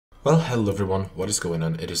Well, hello everyone, what is going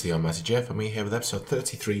on? It is TheAlmightyGeoff and we're here with episode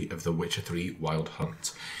 33 of The Witcher 3 Wild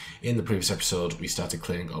Hunt. In the previous episode, we started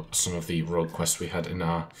clearing up some of the rogue quests we had in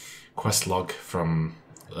our quest log from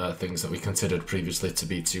things that we considered previously to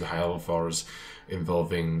be too high level for us,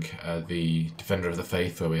 involving the Defender of the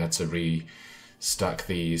Faith, where we had to restack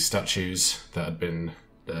the statues that had been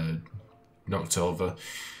knocked over,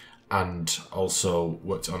 and also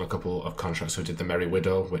worked on a couple of contracts. We did the Merry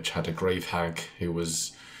Widow, which had a grave hag who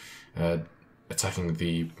was attacking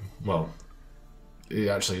the, well, he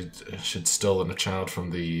actually had stolen a child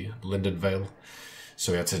from the Linden Vale,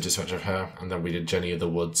 so we had to dispatch of her. And then we did Jenny of the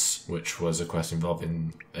Woods, which was a quest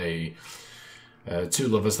involving two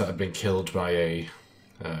lovers that had been killed by a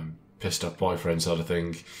pissed off boyfriend sort of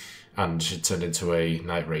thing, and she turned into a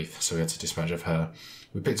night wraith, so we had to dispatch of her.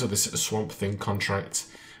 We picked up this Swamp Thing contract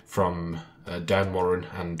from Dan Warren,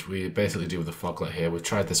 and we basically deal with the foglet here. We've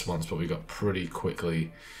tried this once, but we got pretty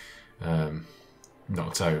quickly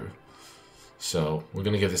knocked out. So we're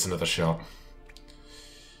going to give this another shot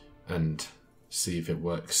and see if it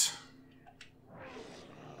works.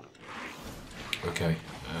 Okay,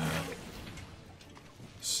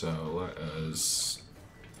 so let us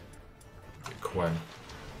get Quen.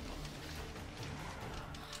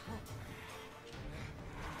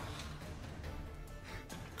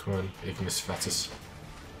 Come on, Ignis Fatus.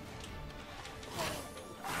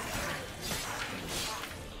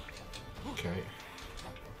 Okay.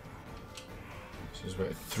 So there's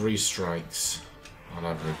about 3 strikes on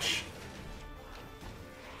average.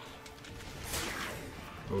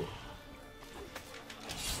 Oh.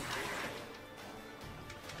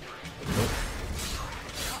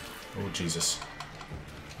 Oh, Jesus.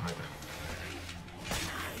 Right.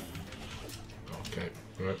 Okay,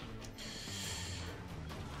 right.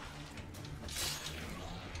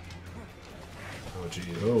 Oh, gee.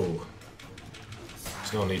 Oh.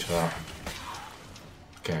 There's no need for that.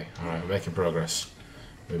 Okay, alright, we're making progress.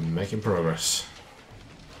 We're making progress.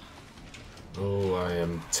 Oh, I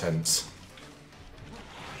am tense.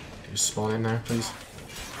 Can you spawn in there, please?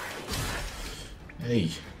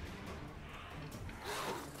 Hey.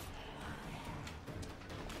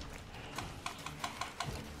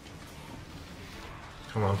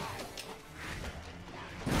 Come on.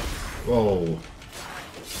 Whoa.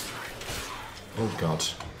 Oh god.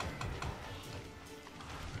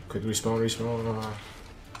 Quick respawn.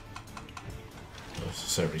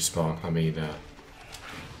 So respawn, I mean,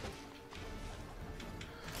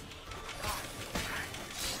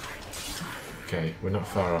 okay, we're not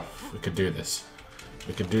far off. We could do this.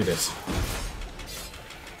 We could do this.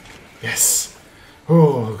 Yes!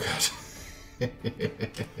 Oh god.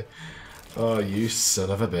 Oh, you son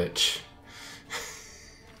of a bitch.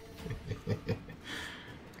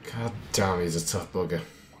 God damn, he's a tough bugger.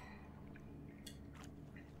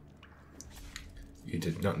 You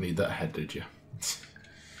did not need that head, did you?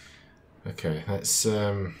 Okay, let's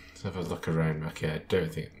have a look around. Okay, I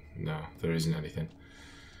don't think... No, there isn't anything.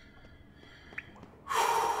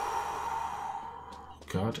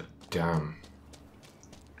 God damn.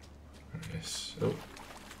 Yes. Oh.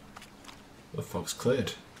 The fog's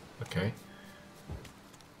cleared. Okay.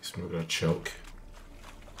 Guess we're gonna choke.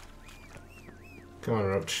 Come on,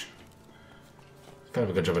 Roach. Kind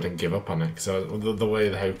of a good job I didn't give up on it, because the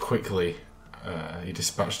way how quickly he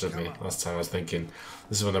dispatched of me last time, I was thinking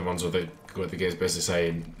this is one of the ones where the game's basically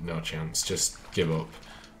saying no chance, just give up.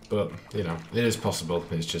 But you know, it is possible.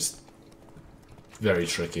 It's just very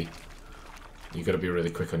tricky. You've got to be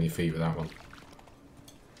really quick on your feet with that one.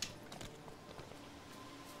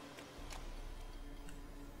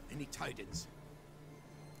 Any tidings?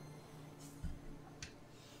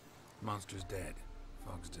 Monster's dead.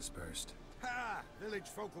 Fog's dispersed. Ha! Village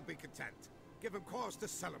folk will be content. Give them cause to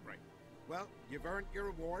celebrate. Well, you've earned your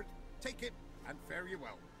reward. Take it, and fare you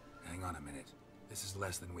well. Hang on a minute. This is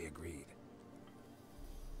less than we agreed.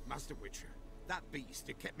 Master Witcher, that beast,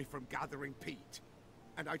 it kept me from gathering peat.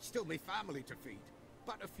 And I'd still me family to feed.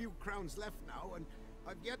 But a few crowns left now, and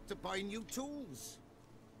I've yet to buy new tools.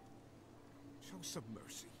 Show some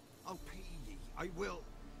mercy. I'll pay ye. I will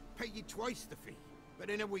pay ye twice the fee, but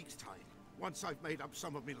in a week's time, once I've made up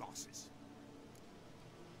some of me losses.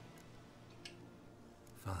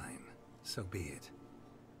 Fine. So be it.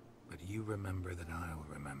 But you remember that I'll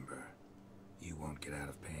remember. You won't get out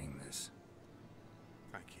of paying this.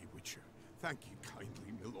 Thank ye, Witcher. Thank ye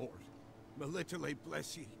kindly, my lord. Melitele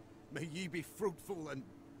bless ye. May ye be fruitful and...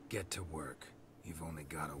 Get to work. You've only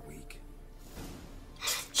got a week.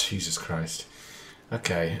 Jesus Christ.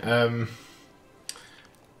 Okay, I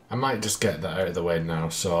might just get that out of the way now,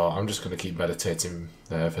 so I'm just going to keep meditating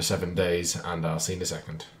for 7 days, and I'll see you in a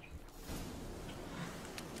second.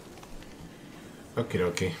 Okie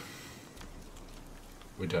dokie.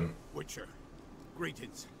 We're done. Witcher,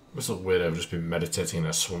 greetings. This little weirdo have just been meditating in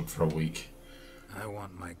a swamp for a week. I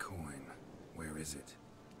want my coin. Where is it?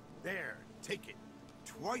 There, take it.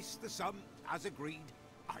 Twice the sum, as agreed.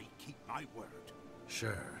 I keep my word.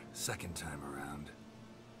 Sure, second time around.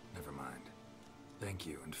 Never mind. Thank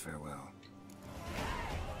you and farewell.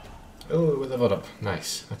 Oh, we're leveled up.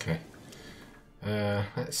 Nice. Okay.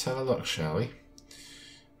 Let's have a look, shall we?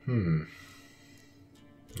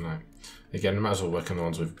 Right. Again, we might as well work on the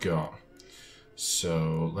ones we've got.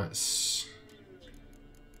 So, let's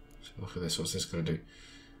look at this. What's this going to do?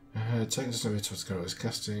 Take this number towards character's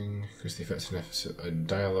casting, increase the effectiveness of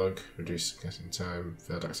dialogue, reduce casting time,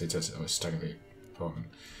 failed access, or stagger important.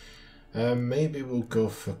 Maybe we'll go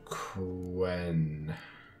for Quen.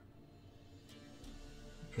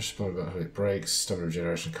 Push spawn about how it breaks, stamina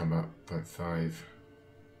regeneration, combat, 0.5.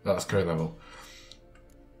 Oh, that's current level.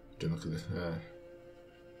 Don't look at this.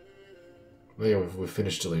 Well, yeah, we've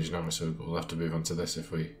finished Delusion, haven't we? So we'll have to move on to this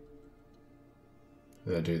if we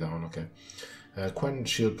do that one. Okay. Quen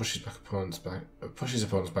shield pushes opponents back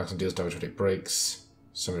and deals damage when it breaks.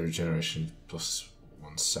 Stamina regeneration plus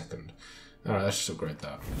 1 second. Alright, let's just upgrade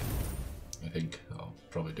that. I think I'll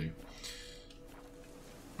probably do.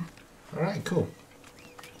 Alright, cool.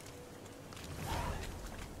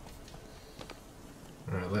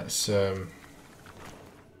 Alright, let's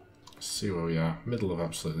see where we are. Middle of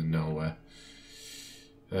absolutely nowhere.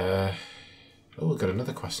 Oh, we've got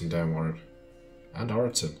another quest in Downwarren. And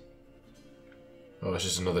Oriton. Oh, it's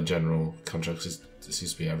just another general contract. It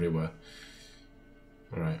seems to be everywhere.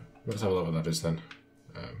 Alright, let's have a look what that is then.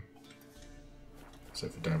 So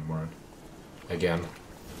for Downwarren. Again.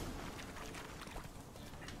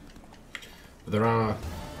 There are,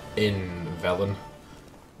 in Velen,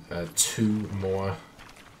 2 more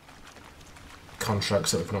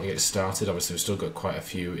contracts that we've not yet started. Obviously, we've still got quite a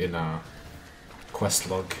few in our quest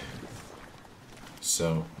log.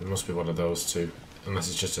 So, it must be one of those 2. Unless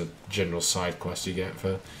it's just a general side quest you get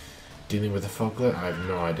for dealing with the foglet. I have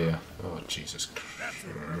no idea. Oh, Jesus Christ.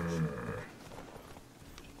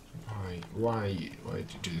 Why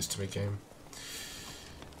did you do this to me, game?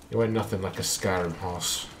 You ain't nothing like a Skyrim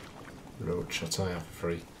horse roach, I'll tell you for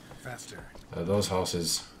free. Faster. Those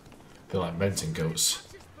horses feel like mountain goats.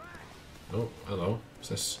 Oh, hello. What's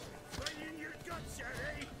this?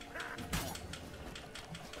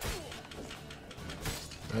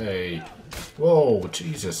 Hey. Whoa,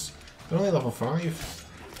 Jesus. They're only level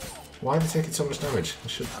 5. Why are they taking so much damage? I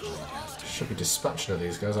should be dispatching of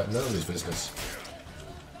these guys like nobody's business.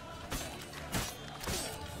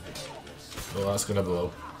 Oh, that's gonna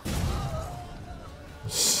blow.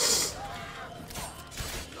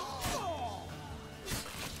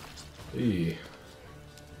 Eee.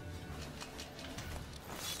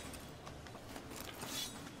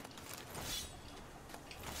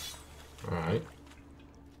 Alright.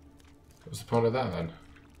 What's the point of that then?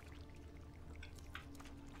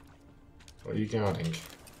 What are you guarding?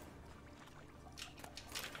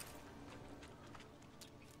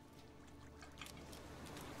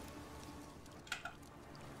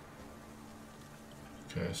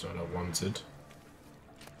 Okay, so I don't wanted.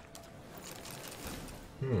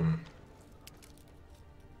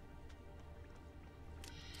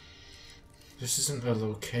 This isn't a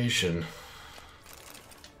location.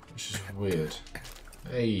 Which is weird.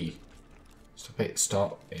 Hey! Stop it,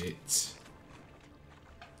 stop it.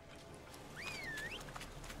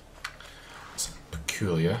 That's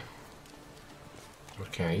peculiar.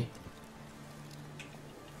 Okay.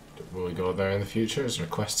 Will we go there in the future? Is there a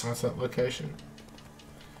quest tied to that location?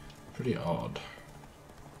 Pretty odd.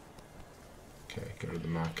 Okay, get rid of the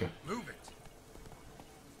marker. Move it.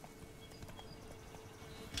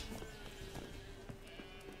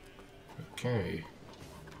 Okay.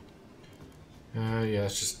 Yeah,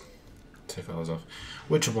 let's just take all those off.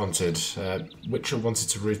 Witcher wanted. Witcher wanted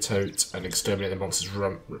to root out and exterminate the monsters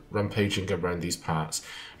rampaging around these parts.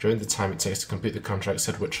 During the time it takes to complete the contract,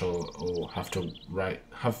 said Witcher will have to write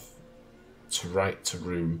to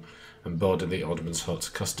room and board in the Alderman's hut,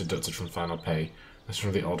 cost deducted from final pay. That's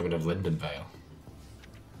from the Alderman of Lindenvale.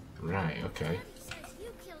 Right, okay.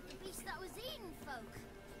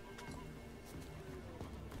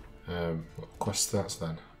 What quest that's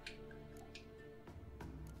then?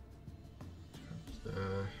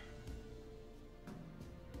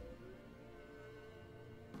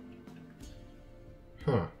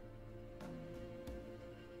 Huh.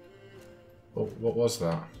 What was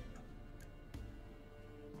that?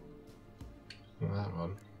 Well, that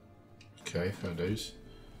one. Okay, fair dues.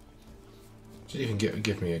 Didn't even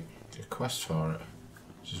give me a quest for it,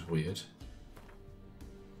 which is weird.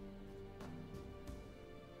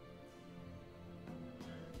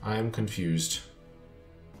 I am confused.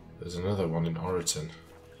 There's another one in Oriton.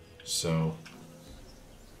 So...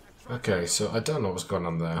 Okay, so I don't know what's going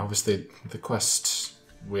on there. Obviously, the quest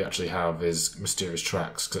we actually have is Mysterious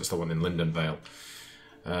Tracks, because it's the one in Lindenvale.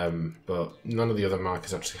 But none of the other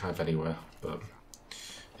markers actually have anywhere. But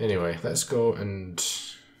anyway, let's go and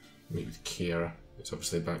meet with Keira. It's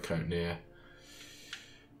obviously back out near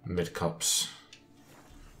Mid-Cops.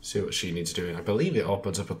 See what she needs doing. I believe it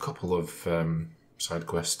opens up a couple of side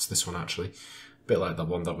quests. This one actually, a bit like that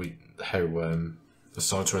one that the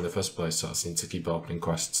swords were in the first place. So I seem to keep opening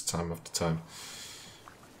quests time after time.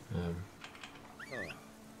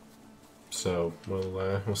 So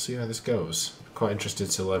we'll see how this goes. Quite interested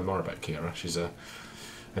to learn more about Keira. She's an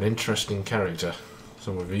interesting character.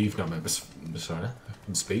 Someone we've not met before. Sorry, I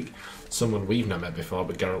can speak. Someone we've not met before,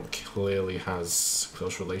 but Geralt clearly has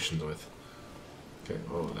close relations with. Okay,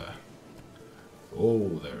 oh there. Oh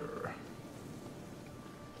there.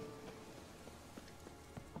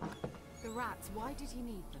 The rats, why did he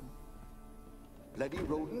need them? Bloody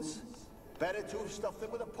rodents. Better to have stuffed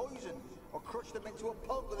them with a poison, or crushed them into a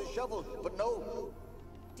pulp with a shovel, but no.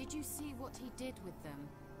 Did you see what he did with them?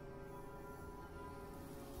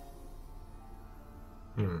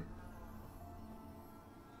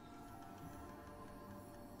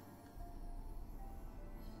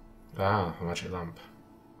 Ah, a magic lamp.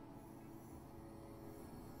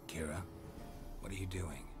 Keira, what are you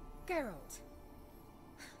doing? Geralt.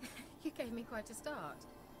 You gave me quite a start.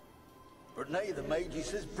 But now the Magi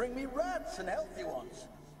says bring me rats and healthy ones.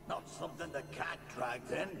 Not something the cat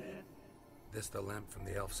dragged in. This the lamp from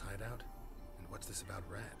the elf's hideout? And what's this about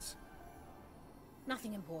rats?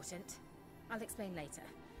 Nothing important. I'll explain later.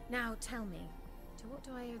 Now tell me, to what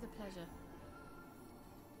do I owe the pleasure?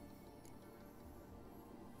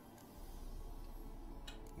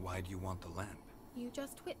 Why do you want the lamp? You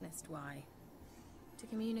just witnessed why. To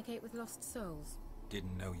communicate with lost souls.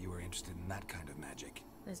 Didn't know you were interested in that kind of magic.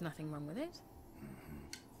 There's nothing wrong with it.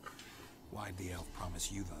 Why'd the elf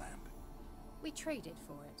promise you the lamp? We traded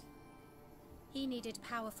for it. He needed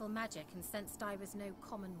powerful magic and sensed I was no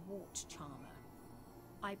common wart charmer.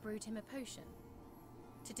 I brewed him a potion.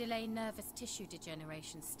 To delay nervous tissue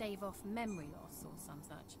degeneration, stave off memory loss or some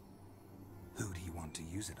such. Who'd he want to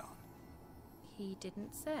use it on? He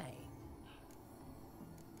didn't say.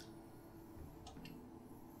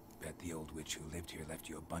 Bet the old witch who lived here left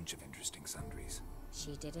you a bunch of interesting sundries.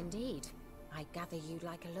 She did indeed. I gather you'd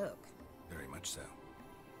like a look. Very much so.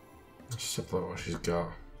 Let's have a look what she's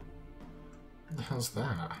got. What the hell's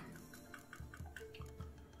that?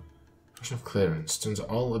 Potion of clearance. Turns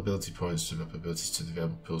all ability points to up abilities to the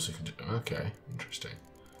available pool so you can do. Okay, interesting.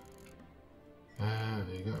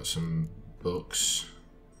 You got some books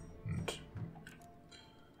and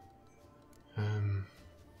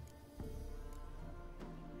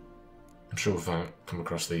I'm sure we'll come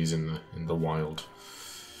across these in the wild.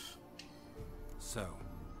 So,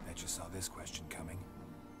 bet you saw this question coming.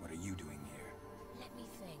 What are you doing here? Let me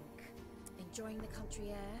think. Enjoying the country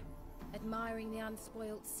air? Admiring the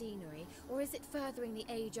unspoilt scenery? Or is it furthering the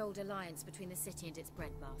age-old alliance between the city and its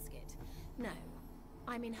breadbasket? No.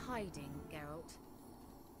 I'm in hiding, Geralt.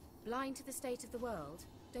 Blind to the state of the world?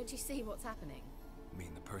 Don't you see what's happening?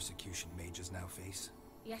 Mean the persecution mages now face?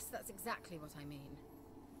 Yes, that's exactly what I mean.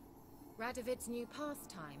 Radovid's new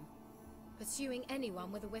pastime. Pursuing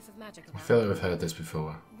anyone with a whiff of magic I about. feel like we've heard this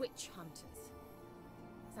before. Witch hunters.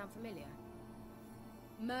 Sound familiar?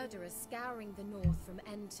 Murderers scouring the north from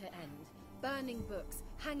end to end, burning books,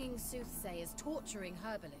 hanging soothsayers, torturing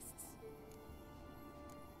herbalists.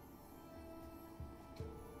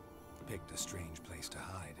 Picked a strange place to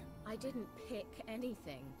hide. I didn't pick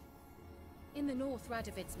anything. In the north,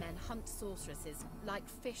 Radovid's men hunt sorceresses like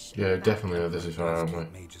fish. Yeah, definitely know this is far, aren't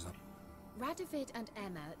we? Mages up. Radovid and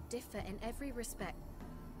Emma differ in every respect.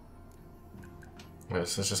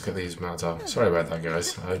 Yes, let's just get these mounts off. Sorry about that,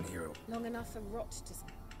 guys. Long enough for rot to...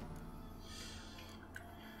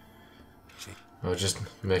 I was just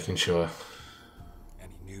making sure.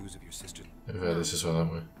 Any news of your sister? We've heard this as well,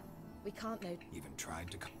 haven't we? We can't know. Even tried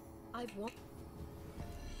to come. I've what?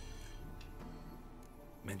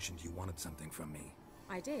 Mentioned you wanted something from me.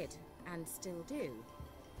 I did, and still do.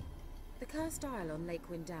 The Cursed Isle on Lake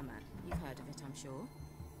Windammer. You've heard of it, I'm sure.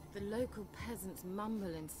 The local peasants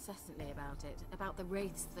mumble incessantly about it, about the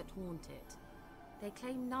wraiths that haunt it. They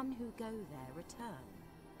claim none who go there return.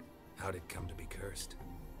 How'd it come to be cursed?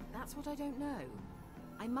 That's what I don't know.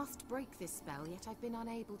 I must break this spell, yet I've been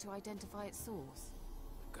unable to identify its source.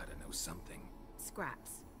 Gotta know something.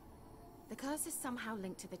 Scraps. The curse is somehow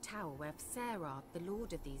linked to the tower where Serard, the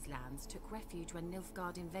lord of these lands, took refuge when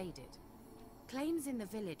Nilfgaard invaded. Claims in the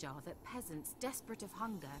village are that peasants, desperate of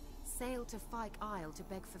hunger, sailed to Fyke Isle to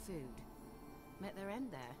beg for food. Met their end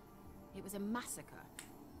there. It was a massacre.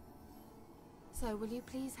 So, will you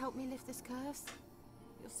please help me lift this curse?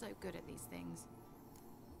 You're so good at these things.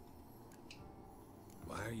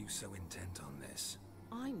 Why are you so intent on this?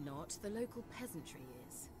 I'm not. The local peasantry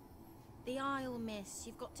is. The Isle, miss.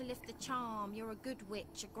 You've got to lift the charm. You're a good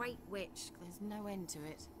witch, a great witch. There's no end to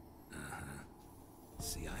it. Uh-huh.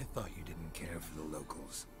 See, I thought you didn't care for the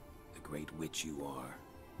locals. The great witch you are.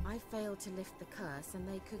 I failed to lift the curse, and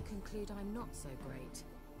they could conclude I'm not so great.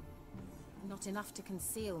 Not enough to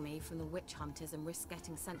conceal me from the witch hunters and risk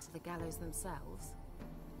getting sent to the gallows themselves.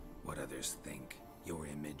 What others think, your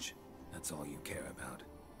image, that's all you care about.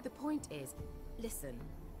 The point is, listen,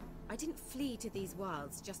 I didn't flee to these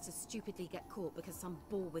wilds just to stupidly get caught because some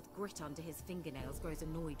boar with grit under his fingernails grows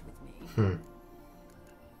annoyed with me.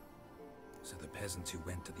 So the peasants who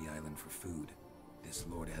went to the island for food, this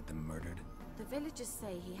lord had them murdered? The villagers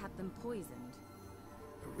say he had them poisoned.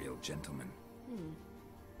 A real gentleman.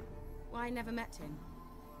 Well, I never met him,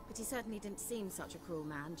 but he certainly didn't seem such a cruel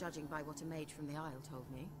man, judging by what a mage from the Isle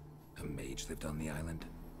told me. A mage lived on the island?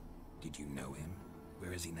 Did you know him?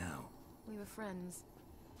 Where is he now? We were friends.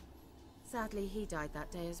 Sadly, he died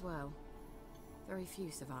that day as well. Very few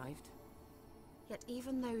survived. Yet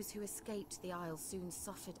even those who escaped the Isle soon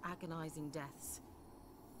suffered agonizing deaths.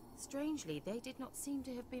 Strangely, they did not seem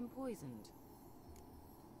to have been poisoned.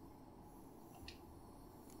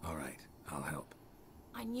 All right, I'll help.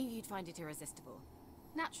 I knew you'd find it irresistible.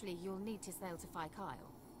 Naturally, you'll need to sail to Fyke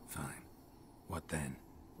Isle. Fine. What then?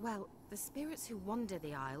 Well, the spirits who wander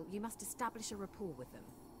the Isle, you must establish a rapport with them.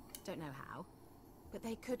 Don't know how, but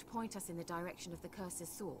they could point us in the direction of the curse's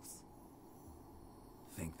source.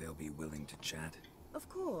 Think they'll be willing to chat? Of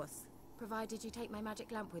course, provided you take my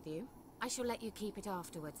magic lamp with you. I shall let you keep it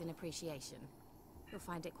afterwards in appreciation. You'll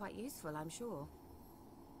find it quite useful, I'm sure.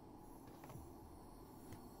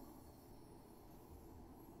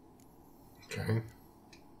 Okay.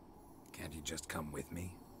 Can't you just come with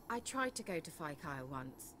me? I tried to go to Fyke Isle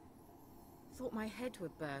once. Thought my head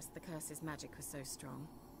would burst, the curse's magic was so strong.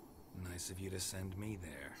 Nice of you to send me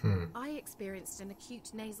there. I experienced an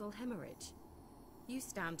acute nasal hemorrhage. You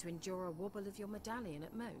stand to endure a wobble of your medallion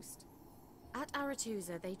at most. At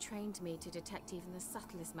Aretusa, they trained me to detect even the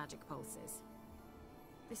subtlest magic pulses.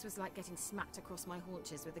 This was like getting smacked across my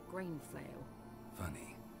haunches with a grain flail.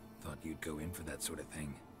 Funny. Thought you'd go in for that sort of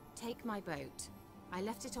thing. Take my boat. I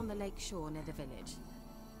left it on the lake shore near the village.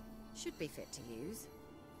 Should be fit to use.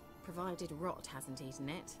 Provided rot hasn't eaten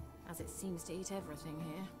it, as it seems to eat everything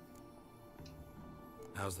here.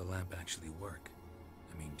 How's the lamp actually work?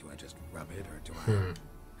 I mean, do I just rub it, or do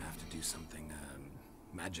I have to do something,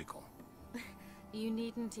 magical? You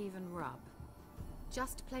needn't even rub.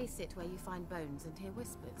 Just place it where you find bones and hear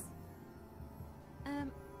whispers.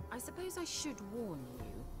 I suppose I should warn you,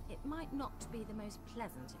 it might not be the most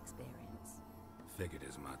pleasant experience. Figured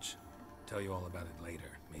as much. Tell you all about it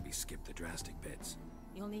later, maybe skip the drastic bits.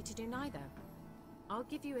 You'll need to do neither. I'll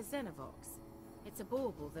give you a Xenovox. It's a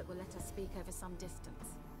bauble that will let us speak over some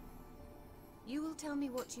distance. You will tell me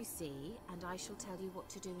what you see, and I shall tell you what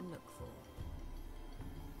to do and look for.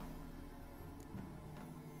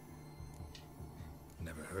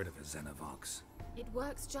 Never heard of a Xenovox. It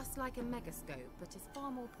works just like a megascope, but is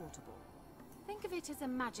far more portable. Think of it as a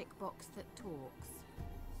magic box that talks.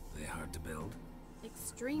 They hard to build?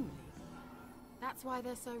 Extremely. That's why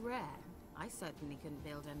they're so rare. I certainly couldn't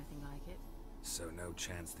build anything like it. So no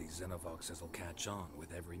chance these Xenovoxes will catch on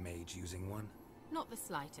with every mage using one? Not the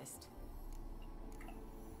slightest.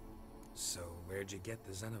 So where'd you get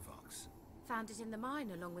the Xenovox? Found it in the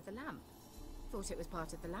mine along with the lamp. Thought it was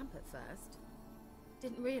part of the lamp at first.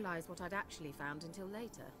 Didn't realize what I'd actually found until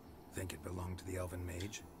later. Think it belonged to the elven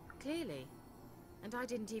mage? Clearly. And I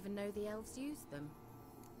didn't even know the elves used them.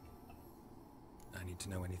 I need to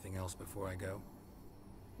know anything else before I go?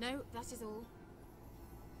 No, that is all.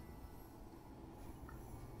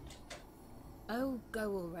 Oh,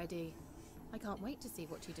 go already. I can't wait to see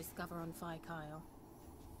what you discover on Fyke Isle.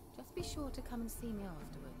 Just be sure to come and see me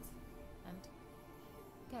afterwards. And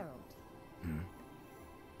Geralt.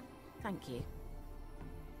 Thank you.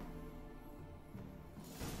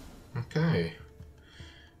 Okay.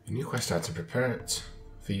 A new quest item. Prepare it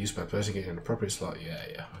for use by placing it in an appropriate slot.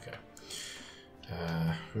 Yeah, okay.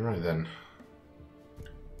 Right then.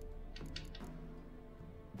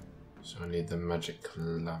 So I need the magic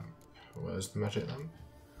lamp. Where's the magic lamp?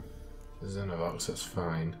 The Xenovox, that's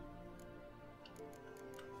fine.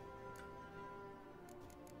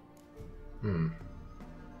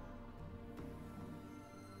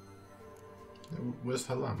 Where's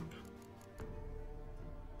the lamp?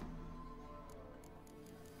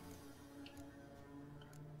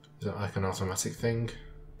 Is that like an automatic thing?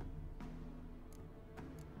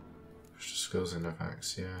 Push the skulls in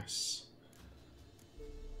FX, yes.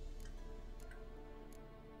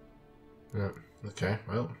 Yeah, okay,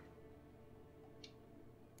 well.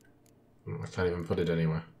 I can't even put it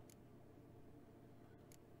anywhere.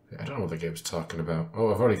 I don't know what the game's talking about.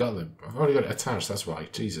 Oh, I've already got it attached, that's why.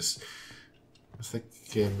 Jesus. What's the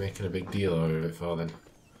game making a big deal out of it for then?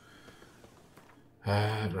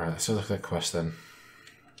 Right, let's have a look at that quest then.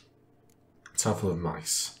 Top full of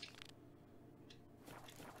mice.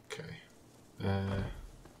 Okay.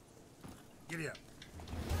 Giddy up.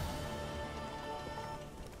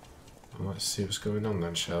 Well, let's see what's going on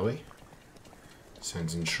then, shall we?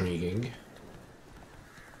 Sounds intriguing.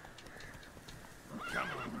 Come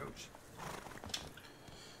on, Roach.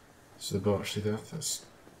 So the boat actually there, that's...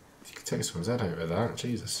 You can take someone's head out with that,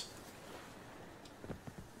 Jesus.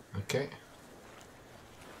 Okay.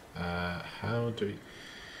 How do we...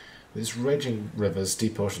 These raging rivers,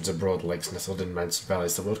 deep oceans and broad lakes nestled in mountain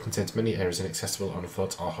valleys, the world contains many areas inaccessible on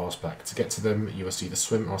foot or horseback. To get to them, you must either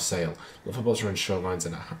swim or sail. Look for boats around shorelines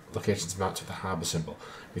and locations marked with the harbour symbol.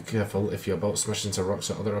 Be careful, if your boat smashes into rocks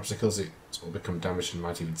or other obstacles, it will become damaged and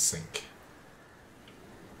might even sink.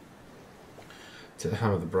 To the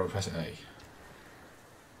hammer, the broad press A.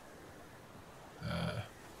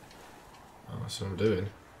 Oh, that's what I'm doing.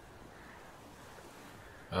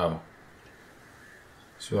 Oh.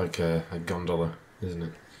 It's like a gondola, isn't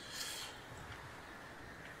it?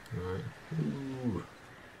 Right. Ooh.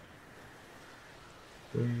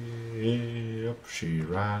 Way up she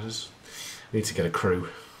rises. Need to get a crew.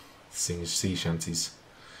 Sing sea shanties.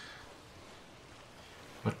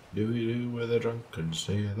 What do we do with a drunken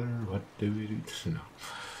sailor? What do we do? No.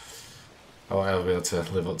 Oh, I'll be able to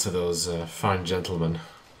live up to those fine gentlemen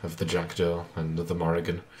of the Jackdaw and the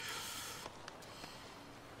Morrigan.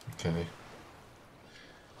 Okay.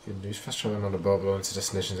 Good news. Fast traveling on a boat going to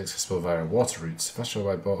destinations accessible via water routes. Fast travel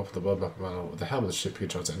by boat up the world map with the helm of the ship you can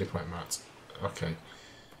travel to any point marked. Okay.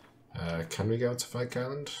 Can we go to Fyke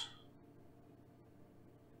Island?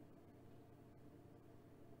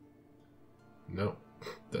 No.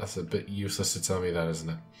 That's a bit useless to tell me that, isn't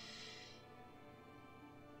it?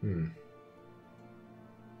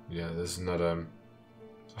 Yeah, there's not a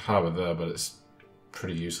harbour there, but it's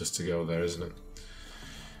pretty useless to go there, isn't it?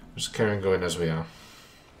 Just carry on going as we are.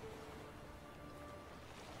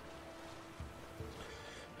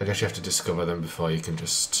 I guess you have to discover them before you can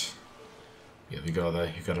just... Yeah, you go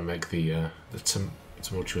there. You've got to make the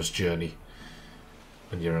tumultuous journey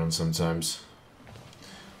on your own sometimes.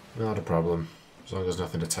 Not a problem. As long as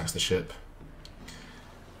nothing attacks the ship.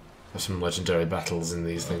 There's some legendary battles in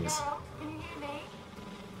these things. Geoff, can you hear me?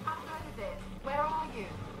 How good is it? Where are you?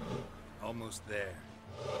 Almost there.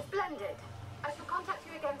 Splendid. I shall contact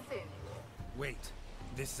you again soon. Wait,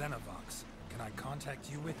 this Xenovox. Can I contact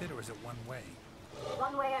you with it, or is it one way?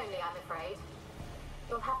 One way only, I'm afraid.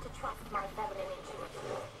 You'll have to trust my feminine intuition.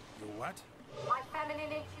 Your what? My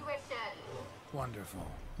feminine intuition.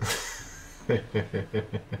 Wonderful.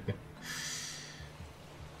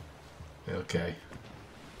 Okay.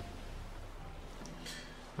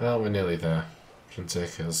 Well, we're nearly there. Shouldn't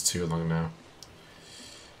take us too long now.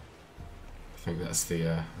 I think that's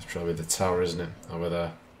that's probably the tower, isn't it? Over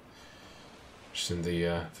there. Just in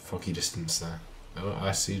the foggy distance there. Oh,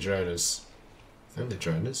 I see drowners. I think they're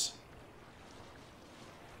drowners.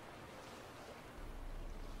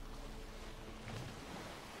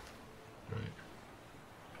 Right.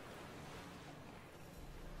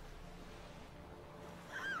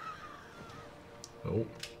 Oh.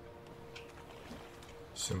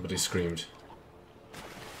 Somebody screamed.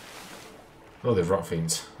 Oh, they're rock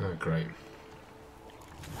fiends. Oh, great.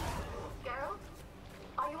 Geralt?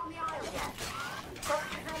 Are you on the Isle yet? Does the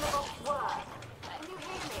Xenovox work? Can you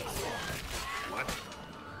hear me? What?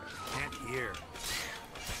 Can't hear.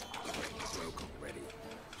 Broke already.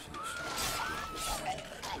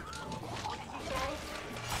 Okay?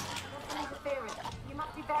 There's some interference. You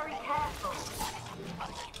must be very careful.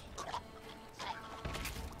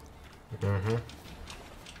 Mm-hmm.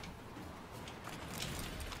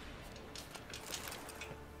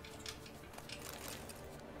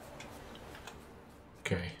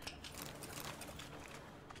 Okay.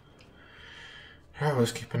 Alright,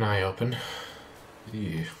 let's keep an eye open.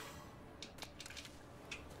 Yeah.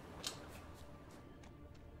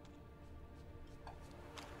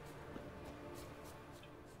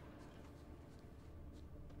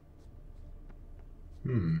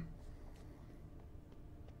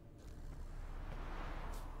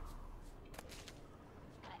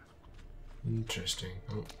 Interesting.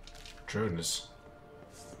 Oh, drones.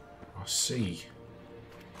 I see.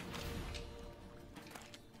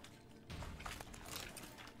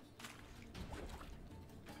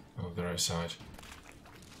 on the right side.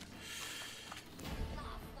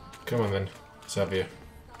 Come on then, let's have you.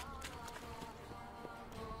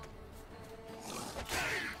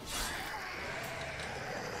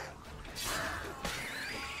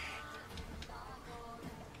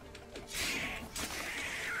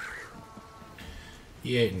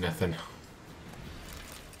 You ain't nothing.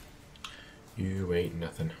 You ain't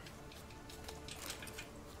nothing.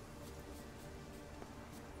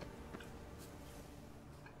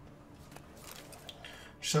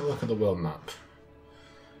 Just have a look at the world map.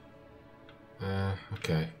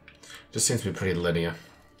 Okay. Just seems to be pretty linear.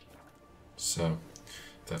 So,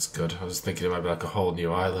 that's good. I was thinking it might be like a whole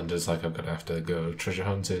new island. It's like I'm going to have to go treasure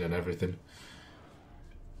hunting and everything.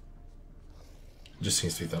 It just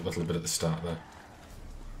seems to be that little bit at the start there.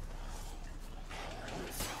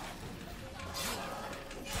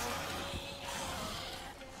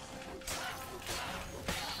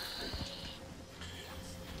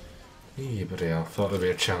 Yeah, but yeah, I thought there'd be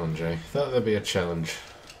a challenge, eh? Thought there'd be a challenge.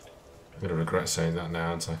 I'm gonna regret saying that now,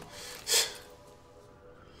 aren't I?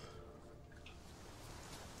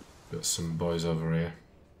 Got some boys over here.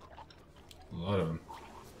 A lot of them.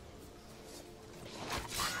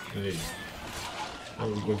 Hey.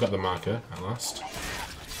 Oh, we've got the marker at last.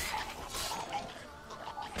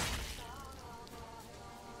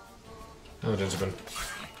 Hello, gentlemen.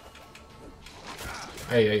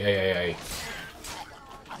 Hey, hey, hey, hey, hey.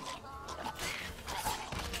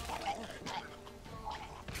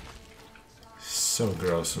 So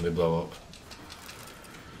gross when they blow up.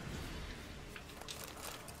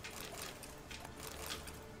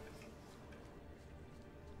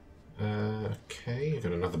 Okay,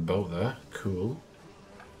 got another boat there. Cool.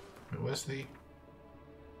 Wait, where's the...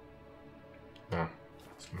 Ah,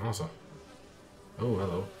 it's Mazza. Oh,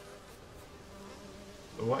 hello.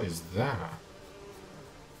 What is that?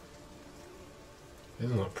 It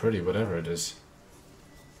doesn't look pretty, whatever it is.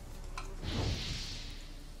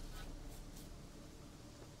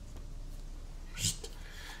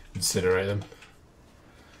 Incinerate them.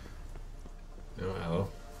 Oh, hello.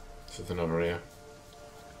 Something over here.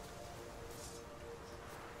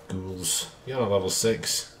 Ghouls. You're not level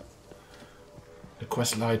 6. The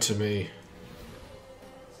quest lied to me.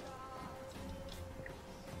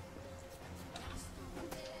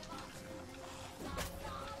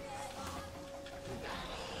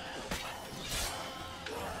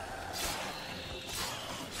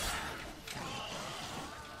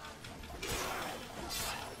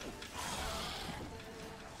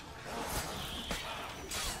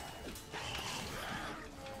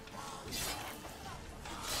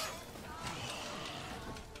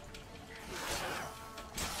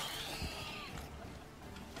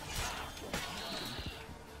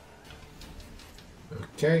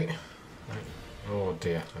 Okay. Right. Oh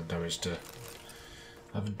dear, I've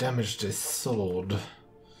damaged a sword. A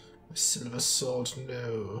silver sword,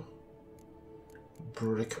 no.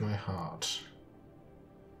 Break my heart.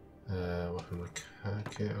 Weapon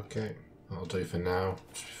okay. That'll do for now.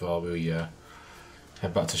 Just before we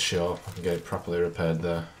head back to shore, I can get it properly repaired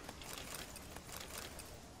there.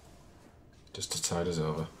 Just to tide us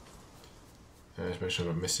over. Just make sure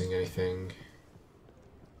I'm not missing anything.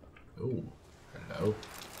 Ooh. Hello.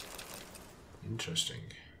 Interesting.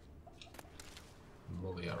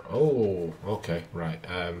 Moliar. Oh, okay, right.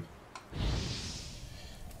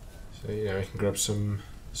 So you know, we can grab some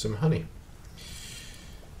honey.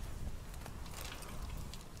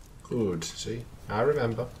 Good. See, I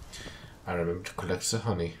remember to collect the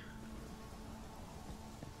honey.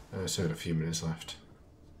 So got a few minutes left.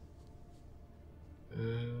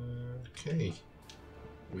 Okay.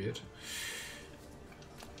 Weird.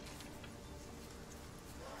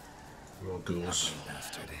 More ghouls.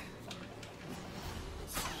 Bastard.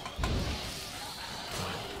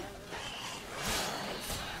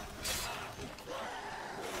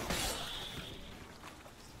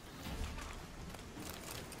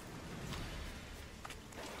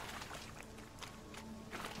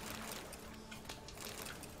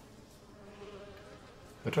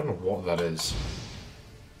 I don't know what that is.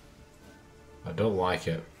 I don't like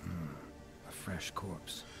it. A fresh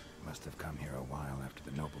corpse. Must have come here a while after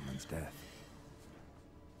the nobleman's death.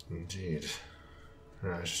 Indeed.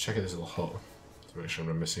 Right, just checking this little hut to make sure I'm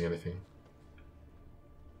not missing anything.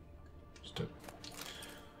 Just a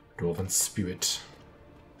dwarven spirit.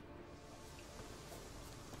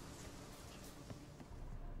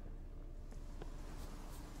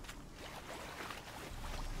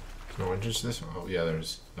 No entrance to this one? Oh yeah, there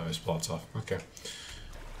is. No, it's blocked off. Okay.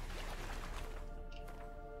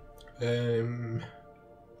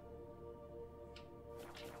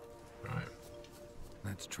 Right.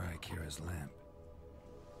 Let's try Keira's lamp.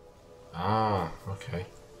 Ah, okay.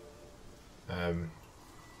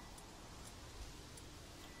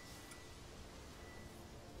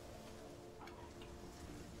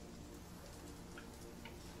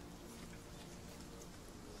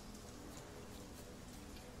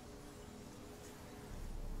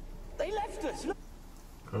 They left us, look!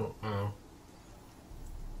 Oh, oh.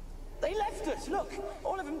 They left us, look!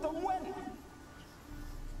 All of them done went!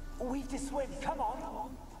 We've to swim, come on!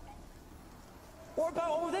 What about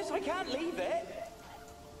all this? I can't leave it!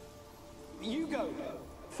 You go.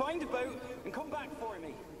 Find a boat and come back for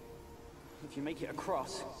me. If you make it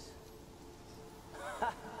across.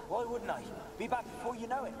 Why wouldn't I? Be back before you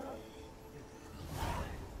know it.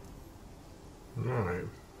 Alright.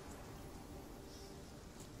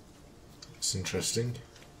 It's interesting.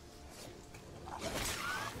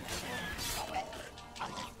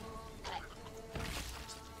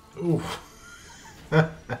 Ooh.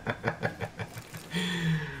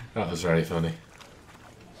 That was very funny.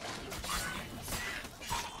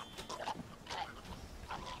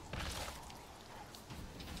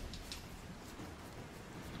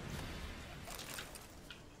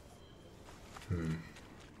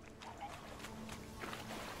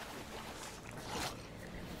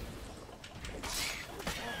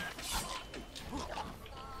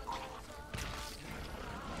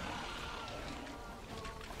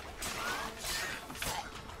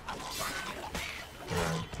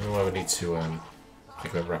 Well, we need to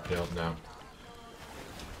think about wrapping it up now.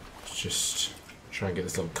 Just try and get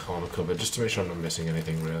this little corner covered, just to make sure I'm not missing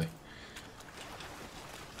anything really.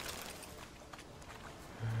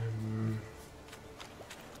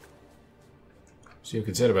 So you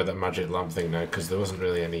can say about that magic lamp thing now, because there wasn't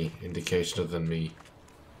really any indication other than me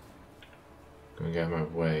going out of my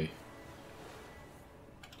way.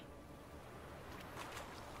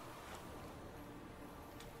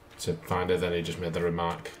 To find it, then he just made the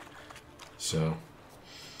remark. So I'm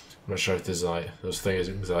not sure if there's like those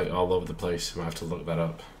things like all over the place. I might have to look that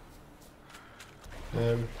up.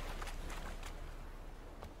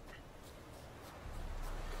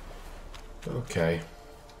 Okay.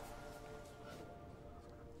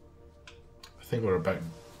 I think we're about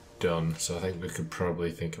done, so I think we could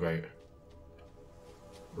probably think about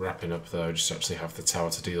wrapping up though, just actually have the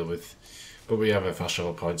tower to deal with. But we have a fast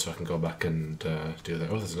travel point, so I can go back and do that.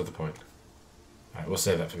 Oh, there's another point. Alright, we'll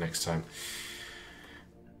save that for next time.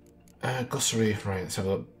 Glossary, right, let's have a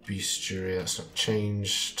look. Bestiary, that's not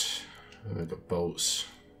changed. We've got bolts.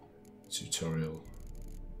 Tutorial.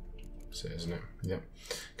 That's it, isn't it? Yep.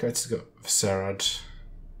 Character's got Sarad.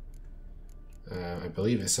 I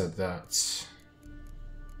believe it said that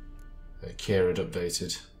Keira had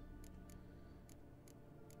updated.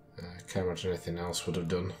 Can't imagine anything else would have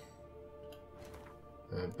done.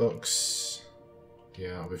 Books,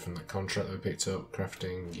 yeah, I'll be from that contract that we picked up.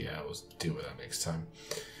 Crafting, yeah, we'll deal with that next time.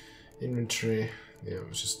 Inventory, yeah,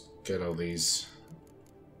 let's just get all these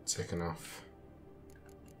taken off.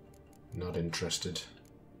 Not interested.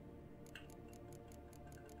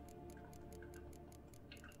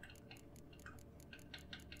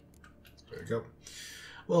 There we go.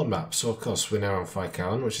 World map, so of course we're now on Fyke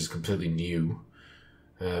Isle, which is completely new.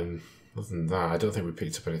 Other than that, I don't think we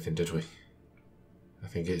picked up anything, did we? I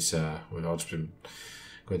think it's we've all just been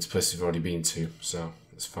going to places we've already been to, so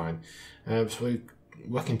that's fine. So we're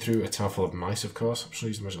working through a tower full of mice, of course. I'm sure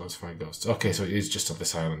using magic to find ghosts. Okay, so it is just on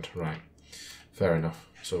this island, right? Fair enough.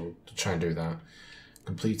 So we'll try and do that.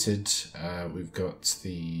 Completed. We've got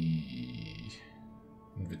the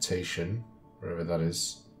invitation, wherever that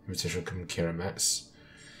is. Invitation from Keira,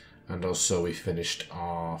 and also we finished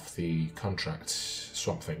off the contract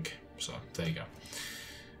Swamp Thing. So there you go.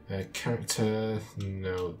 Character,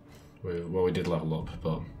 no, well we did level up,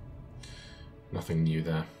 but nothing new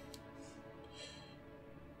there.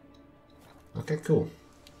 Okay, cool.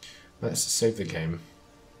 Let's save the game.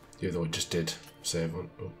 Even though it just did save. Oh,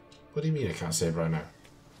 what do you mean I can't save right now?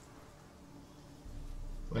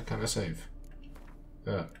 Why can't I save?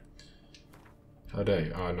 How dare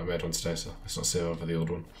you? Oh, I've not made one today, so let's not save over the old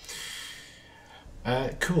one.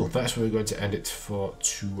 Cool, that's where we're going to end it for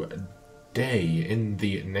today. In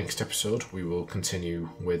the next episode, we will continue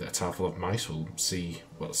with a tower full of mice. We'll see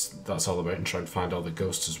what that's all about and try and find all the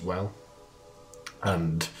ghosts as well.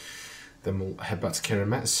 And then we'll head back to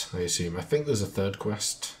Keira, I assume. I think there's a third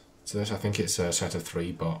quest to this. I think it's a set of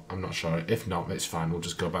 3, but I'm not sure. If not, it's fine. We'll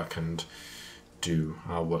just go back and do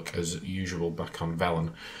our work as usual back on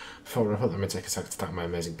Velen. Before we wrap up, let me take a second to thank my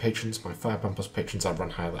amazing patrons. My £5+ patrons are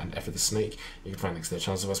Ron Hyler and Effie the Snake. You can find links to their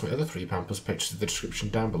channels as well as my other £3+ patrons in the description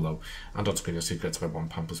down below. And on screen you'll see great to my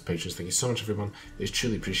 £1+ patrons. Thank you so much everyone, it's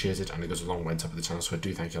truly appreciated and it goes a long way on top of the channel, so I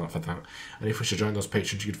do thank you a lot for that. And if you wish to join those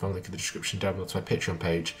patrons, you can find a link in the description down below to my Patreon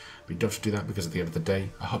page. But you don't have to do that because at the end of the day,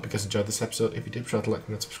 I hope you guys enjoyed this episode. If you did, be sure to like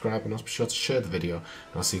and subscribe, and also be sure to share the video.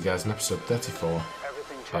 And I'll see you guys in episode 34.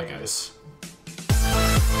 Bye guys.